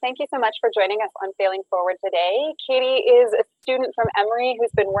Thank you so much for joining us on Failing Forward today. Katie is a student from Emory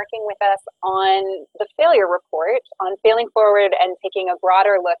who's been working with us on the failure report on Failing Forward and taking a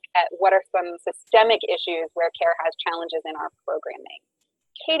broader look at what are some systemic issues where CARE has challenges in our programming.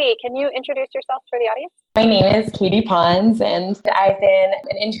 Katie, can you introduce yourself for the audience? My name is Katie Pons, and I've been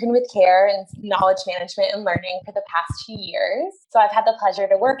an intern with CARE in knowledge management and learning for the past 2 years. So I've had the pleasure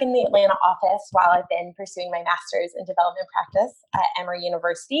to work in the Atlanta office while I've been pursuing my master's in development practice at Emory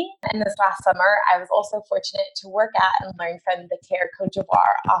University. And this last summer, I was also fortunate to work at and learn from the CARE Côte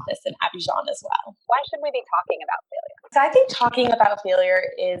d'Ivoire office in Abidjan as well. Why should we be talking about failure? So I think talking about failure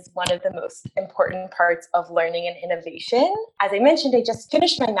is one of the most important parts of learning and innovation. As I mentioned, I just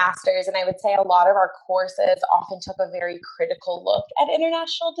finished my master's, and I would say a lot of our courses often took a very critical look at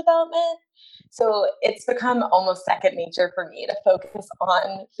international development. So it's become almost second nature for me to focus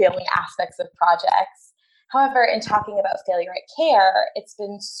on failing aspects of projects. However, in talking about failure at CARE, it's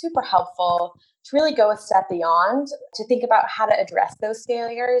been super helpful to really go a step beyond, to think about how to address those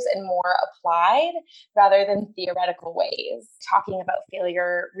failures in more applied rather than theoretical ways. Talking about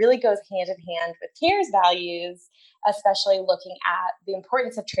failure really goes hand in hand with CARE's values, especially looking at the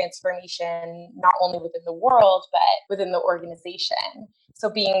importance of transformation, not only within the world, but within the organization. So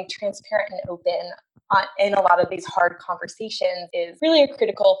being transparent and open in a lot of these hard conversations is really a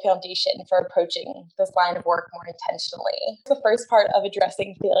critical foundation for approaching this line of work more intentionally. The first part of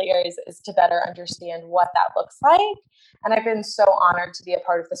addressing failures is to better understand what that looks like. And I've been so honored to be a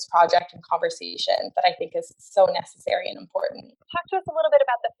part of this project and conversation that I think is so necessary and important. Talk to us a little bit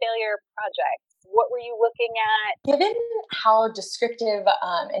about the failure project. What were you looking at? Given how descriptive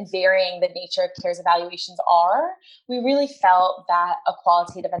and varying the nature of CARE's evaluations are, we really felt that a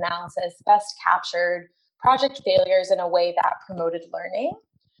qualitative analysis best captured project failures in a way that promoted learning.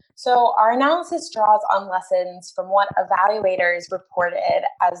 So our analysis draws on lessons from what evaluators reported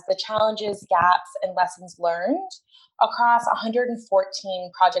as the challenges, gaps, and lessons learned across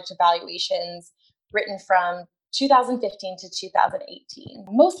 114 project evaluations written from 2015 to 2018.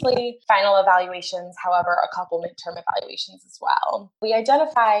 Mostly final evaluations, however, a couple midterm evaluations as well. We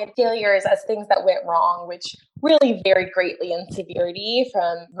identified failures as things that went wrong, which really varied greatly in severity,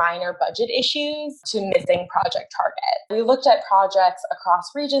 from minor budget issues to missing project target. We looked at projects across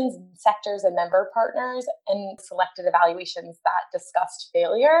regions, sectors, and member partners and selected evaluations that discussed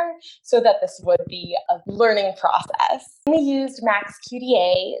failure so that this would be a learning process. We used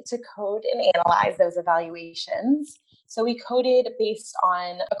MaxQDA to code and analyze those evaluations. So we coded based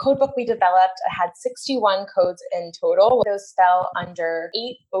on a code book we developed. It had 61 codes in total. Those fell under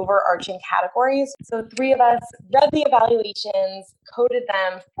 8 overarching categories. So 3 of us read the evaluations, coded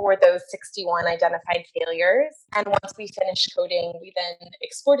them for those 61 identified failures. And once we finished coding, we then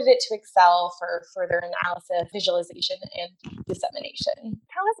exported it to Excel for further analysis, visualization, and dissemination.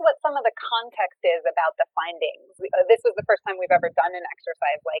 Tell us what some of the context is about the findings. This was the first time we've ever done an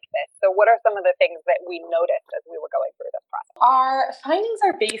exercise like this. So what are some of the things that we noticed as we were going through this process? Our findings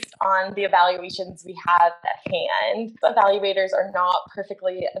are based on the evaluations we have at hand. Evaluators are not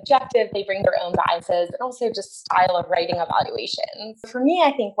perfectly objective. They bring their own biases and also just style of writing evaluations. For me,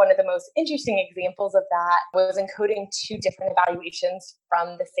 I think one of the most interesting examples of that was encoding 2 different evaluations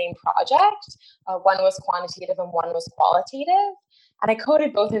from the same project. One was quantitative and one was qualitative. And I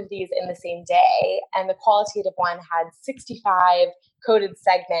coded both of these in the same day. And the qualitative one had 65 coded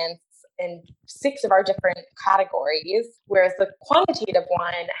segments in 6 of our different categories, whereas the quantitative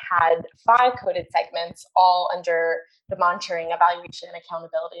one had 5 coded segments, all under the monitoring, evaluation,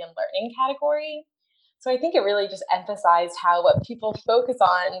 accountability, and learning category. So I think it really just emphasized how what people focus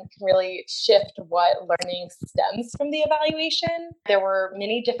on can really shift what learning stems from the evaluation. There were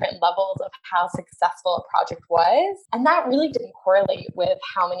many different levels of how successful a project was, and that really didn't correlate with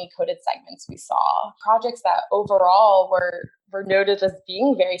how many coded segments we saw. Projects that overall were noted as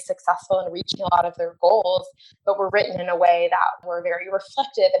being very successful in reaching a lot of their goals, but were written in a way that were very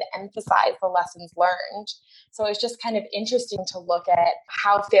reflective and emphasized the lessons learned. So it's just kind of interesting to look at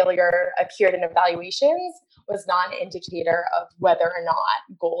how failure appeared in evaluations was not an indicator of whether or not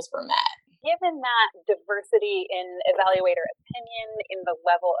goals were met. Given that diversity in evaluator opinion, in the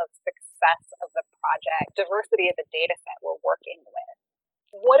level of success of the project, diversity of the data set we're working with,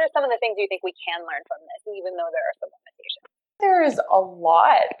 what are some of the things you think we can learn from this, even though there are some limitations? There's a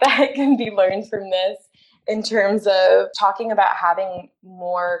lot that can be learned from this in terms of talking about having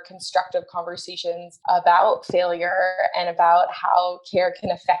more constructive conversations about failure and about how CARE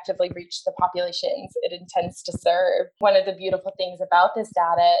can effectively reach the populations it intends to serve. One of the beautiful things about this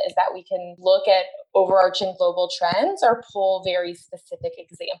data is that we can look at overarching global trends or pull very specific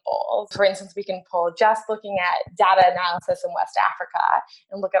examples. For instance, we can pull just looking at data analysis in West Africa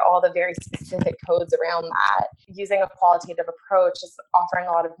and look at all the very specific codes around that. Using a qualitative approach is offering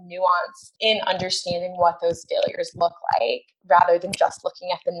a lot of nuance in understanding what those failures look like, rather than just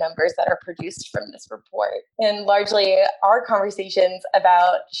looking at the numbers that are produced from this report. And largely, our conversations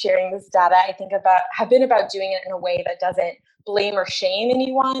about sharing this data, I think have been about doing it in a way that doesn't blame or shame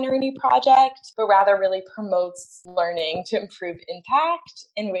anyone or any project, but rather really promotes learning to improve impact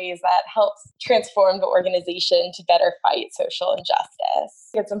in ways that helps transform the organization to better fight social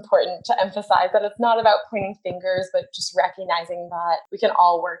injustice. It's important to emphasize that it's not about pointing fingers, but just recognizing that we can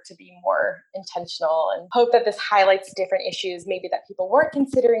all work to be more intentional, and hope that this highlights different issues maybe that people weren't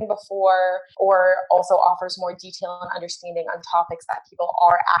considering before, or also offers more detail and understanding on topics that people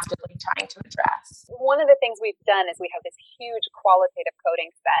are actively trying to address. One of the things we've done is we have this huge qualitative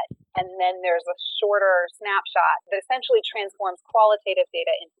coding set, and then there's a shorter snapshot that essentially transforms qualitative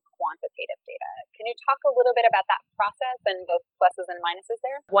data into quantitative data. Can you talk a little bit about that process and both pluses and minuses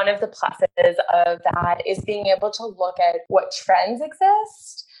there? One of the pluses of that is being able to look at what trends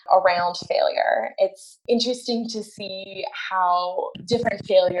exist around failure. It's interesting to see how different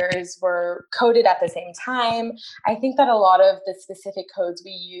failures were coded at the same time. I think that a lot of the specific codes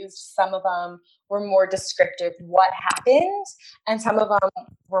we used, some of them were more descriptive what happened, and some of them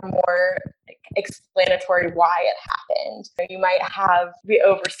were more explanatory why it happened. You might have we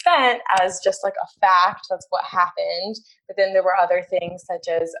overspent as just like a fact, that's what happened, but then there were other things such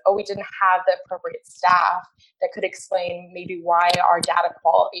as, we didn't have the appropriate staff that could explain maybe why our data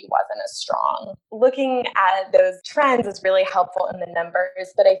quality wasn't as strong. Looking at those trends is really helpful in the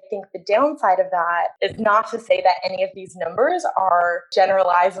numbers, but I think the downside of that is not to say that any of these numbers are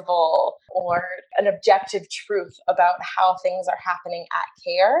generalizable or an objective truth about how things are happening at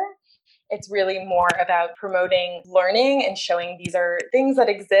CARE. It's really more about promoting learning and showing these are things that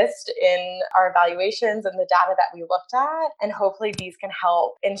exist in our evaluations and the data that we looked at. And hopefully these can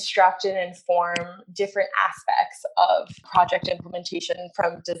help instruct and inform different aspects of project implementation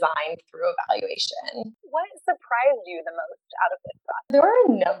from design through evaluation. What surprised you the most out of this process? There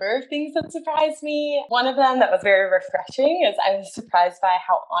were a number of things that surprised me. One of them that was very refreshing is I was surprised by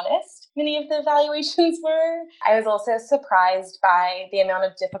how honest many of the evaluations were. I was also surprised by the amount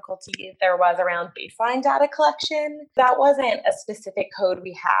of difficulty there was around baseline data collection. That wasn't a specific code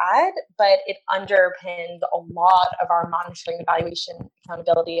we had, but it underpinned a lot of our monitoring, evaluation,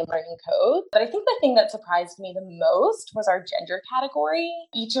 accountability, and learning code. But I think the thing that surprised me the most was our gender category.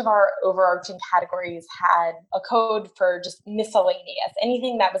 Each of our overarching categories had a code for just miscellaneous,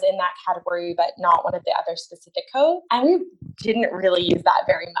 anything that was in that category, but not one of the other specific codes. And we didn't really use that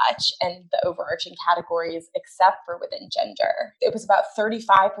very much in the overarching categories, except for within gender. It was about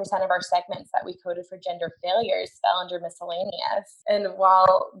 35% of our segments that we coded for gender failures fell under miscellaneous. And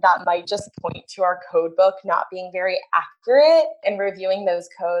while that might just point to our code book not being very accurate in reviewing those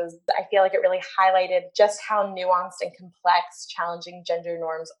codes, I feel like it really highlighted just how nuanced and complex challenging gender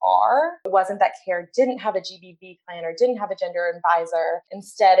norms are. It wasn't that CARE didn't have a GBV plan or didn't have a gender advisor.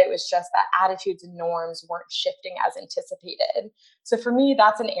 Instead, it was just that attitudes and norms weren't shifting as anticipated. So for me,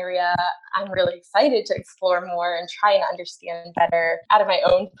 that's an area I'm really excited to explore more and try and understand better out of my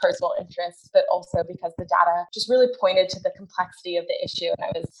own personal interests, but also because the data just really pointed to the complexity of the issue, and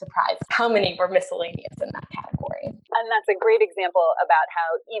I was surprised how many were miscellaneous in that category. And that's a great example about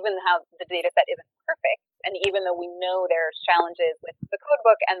how the data set isn't perfect, and even though we know there's challenges with the code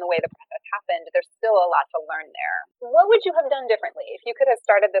book and the way the process happened, there's still a lot to learn there. What would you have done differently? If you could have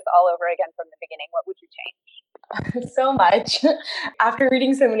started this all over again from the beginning, what would you change? So much. After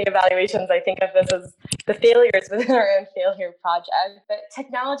reading so many evaluations, I think of this as the failures within our own failure project. But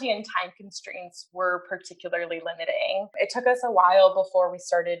technology and time constraints were particularly limiting. It took us a while before we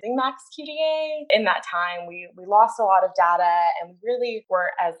started using MaxQDA. In that time, we lost a lot of data and we really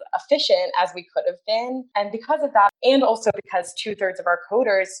weren't as efficient as we could have been. And because of that, and also because 2/3 of our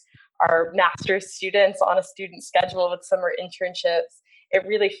coders are master's students on a student schedule with summer internships, it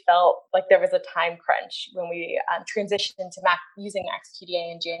really felt like there was a time crunch when we transitioned to using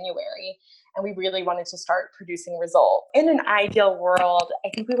MaxQDA in January, and we really wanted to start producing results. In an ideal world, I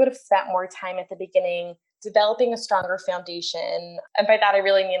think we would have spent more time at the beginning developing a stronger foundation. And by that, I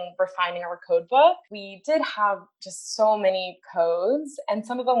really mean refining our code book. We did have just so many codes, and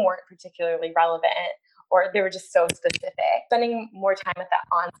some of them weren't particularly relevant, or they were just so specific. Spending more time at that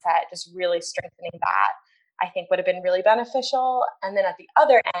onset, just really strengthening that, I think would have been really beneficial. And then at the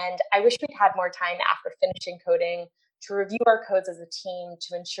other end, I wish we'd had more time after finishing coding to review our codes as a team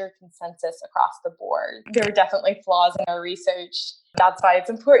to ensure consensus across the board. There were definitely flaws in our research. That's why it's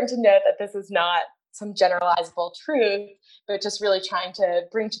important to note that this is not some generalizable truth, but just really trying to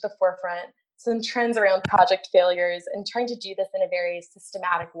bring to the forefront some trends around project failures and trying to do this in a very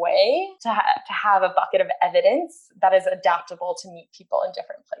systematic way to have a bucket of evidence that is adaptable to meet people in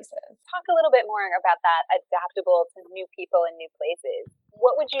different places. Talk a little bit more about that, adaptable to new people and new places.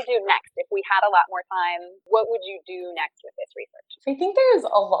 What would you do next if we had a lot more time? What would you do next with this research? I think there's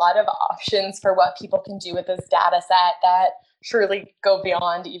a lot of options for what people can do with this data set that surely go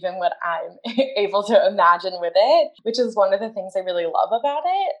beyond even what I'm able to imagine with it, which is one of the things I really love about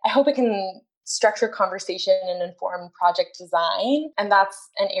it. I hope it can structure conversation and inform project design. And that's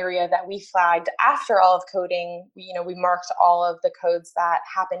an area that we flagged after all of coding. We marked all of the codes that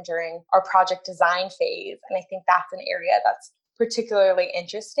happened during our project design phase. And I think that's an area that's particularly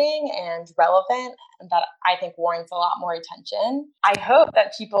interesting and relevant and that I think warrants a lot more attention. I hope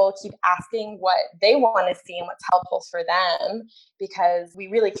that people keep asking what they want to see and what's helpful for them, because we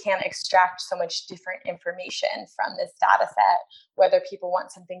really can extract so much different information from this data set, whether people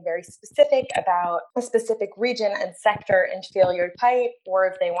want something very specific about a specific region and sector and failure type, or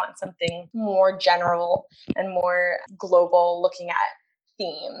if they want something more general and more global, looking at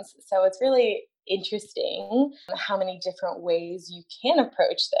themes. So it's really interesting how many different ways you can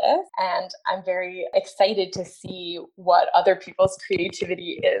approach this. And I'm very excited to see what other people's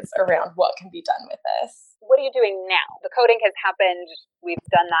creativity is around what can be done with this. What are you doing now? The coding has happened. We've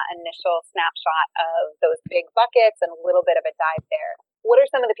done that initial snapshot of those big buckets and a little bit of a dive there. What are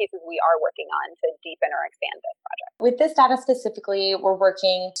some of the pieces we are working on to deepen or expand this project? With this data specifically, we're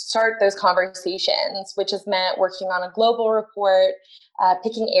working to start those conversations, which has meant working on a global report,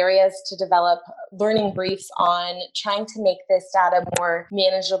 picking areas to develop learning briefs on, trying to make this data more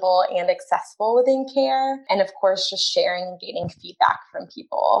manageable and accessible within care, and of course, just sharing and gaining feedback from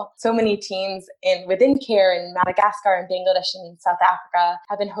people. So many teams within care in Madagascar and Bangladesh and South Africa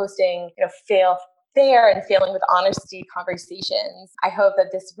have been hosting, failing with honesty conversations. I hope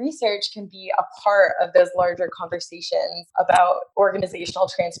that this research can be a part of those larger conversations about organizational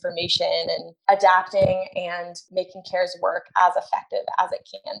transformation and adapting and making care's work as effective as it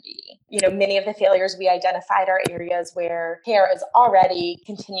can be. Many of the failures we identified are areas where care is already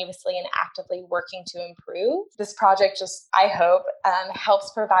continuously and actively working to improve. This project just, I hope,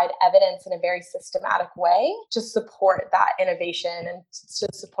 helps provide evidence in a very systematic way to support that innovation and to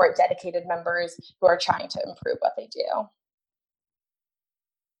support dedicated members who are trying to improve what they do.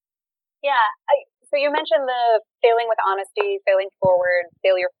 Yeah. So you mentioned the failing with honesty, failing forward,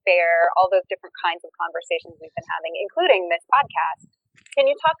 failure fair, all those different kinds of conversations we've been having, including this podcast. Can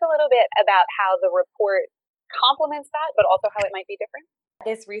you talk a little bit about how the report complements that, but also how it might be different?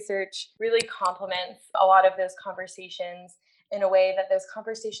 This research really complements a lot of those conversations in a way that those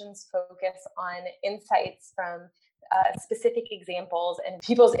conversations focus on insights from specific examples and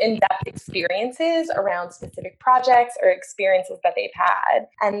people's in-depth experiences around specific projects or experiences that they've had.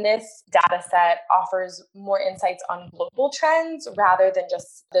 And this data set offers more insights on global trends rather than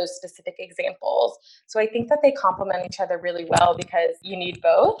just those specific examples. So I think that they complement each other really well because you need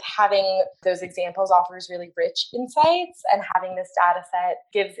both. Having those examples offers really rich insights, and having this data set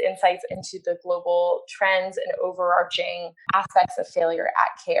gives insights into the global trends and overarching aspects of failure at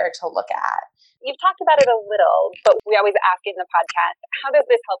care to look at. You've talked about it a little, but we always ask in the podcast, how does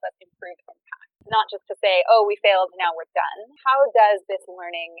this help us improve impact? Not just to say, oh, we failed, now we're done. How does this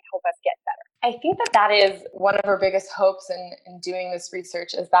learning help us get better? I think that is one of our biggest hopes in doing this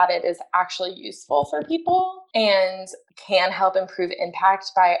research, is that it is actually useful for people and can help improve impact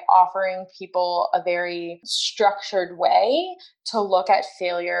by offering people a very structured way to look at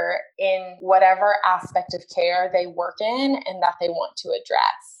failure in whatever aspect of care they work in and that they want to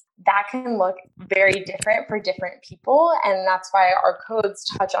address. That can look very different for different people. And that's why our codes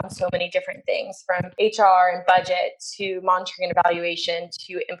touch on so many different things, from HR and budget to monitoring and evaluation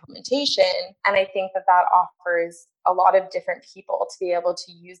to implementation. And I think that offers a lot of different people to be able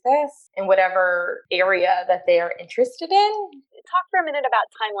to use this in whatever area that they are interested in. Talk for a minute about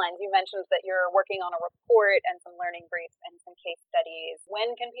timelines. You mentioned that you're working on a report and some learning briefs and some case studies.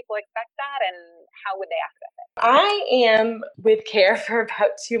 When can people expect that, and how would they access it? I am with CARE for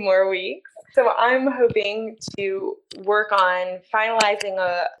about 2 more weeks. So I'm hoping to work on finalizing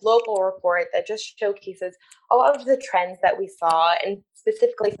a global report that just showcases a lot of the trends that we saw and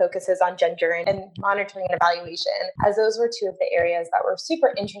specifically focuses on gender and monitoring and evaluation, as those were 2 of the areas that were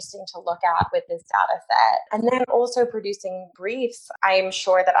super interesting to look at with this data set. And then also producing briefs. I'm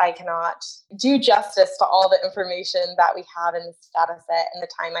sure that I cannot do justice to all the information that we have in this data set in the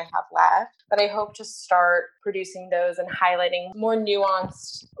time I have left, but I hope to start producing those and highlighting more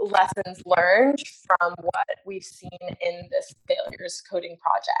nuanced lessons learned from what we've seen in this failures coding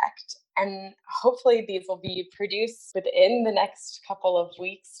project. And hopefully these will be produced within the next couple of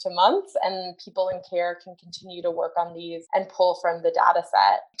weeks to months, and people in CARE can continue to work on these and pull from the data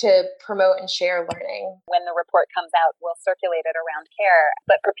set to promote and share learning. When the report comes out, we'll circulate it around CARE.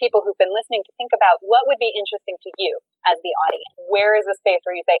 But for people who've been listening to think about what would be interesting to you as the audience, where is the space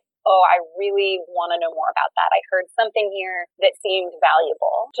where you say, oh, I really want to know more about that. I heard something here that seemed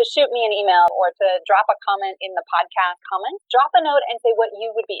valuable. To shoot me an email or to drop a comment in the podcast comments, drop a note and say what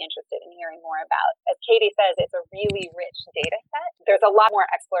you would be interested in hearing more about. As Katie says, it's a really rich data set. There's a lot more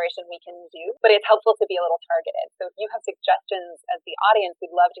exploration we can do, but it's helpful to be a little targeted. So if you have suggestions as the audience,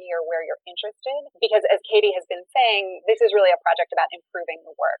 we'd love to hear where you're interested, because as Katie has been saying, this is really a project about improving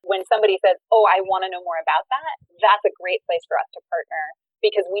the work. When somebody says, oh, I want to know more about that, that's a great place for us to partner,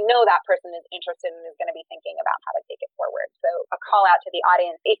 because we know that person is interested and is going to be thinking about how to take it forward. So a call out to the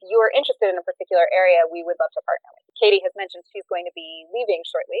audience. If you're interested in a particular area, we would love to partner with you. Katie has mentioned she's going to be leaving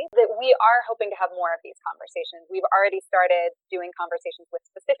shortly, that we are hoping to have more of these conversations. We've already started doing conversations with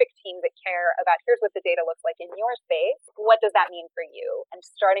specific teams that care about here's what the data looks like in your space. What does that mean for you? And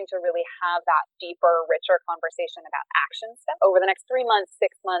starting to really have that deeper, richer conversation about action steps over the next 3 months,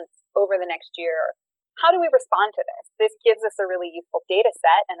 6 months, over the next year. How do we respond to this? This gives us a really useful data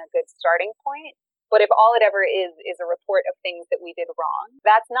set and a good starting point. But if all it ever is a report of things that we did wrong,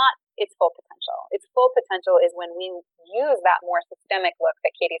 that's not its full potential. Its full potential is when we use that more systemic look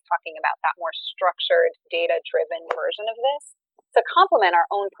that Katie's talking about, that more structured, data-driven version of this, to complement our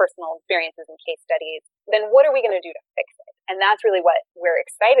own personal experiences and case studies. Then what are we going to do to fix it? And that's really what we're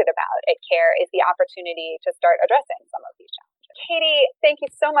excited about at CARE, is the opportunity to start addressing some of these challenges. Katie, thank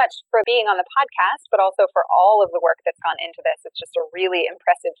you so much for being on the podcast, but also for all of the work that's gone into this. It's just a really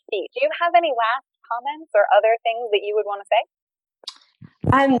impressive feat. Do you have any last comments or other things that you would want to say?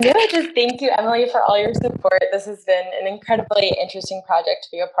 No, just thank you, Emily, for all your support. This has been an incredibly interesting project to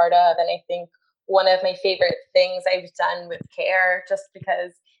be a part of, and I think one of my favorite things I've done with CARE, just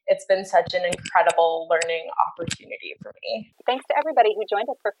because it's been such an incredible learning opportunity for me. Thanks to everybody who joined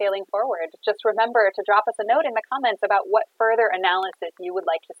us for Failing Forward. Just remember to drop us a note in the comments about what further analysis you would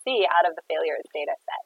like to see out of the failures data set.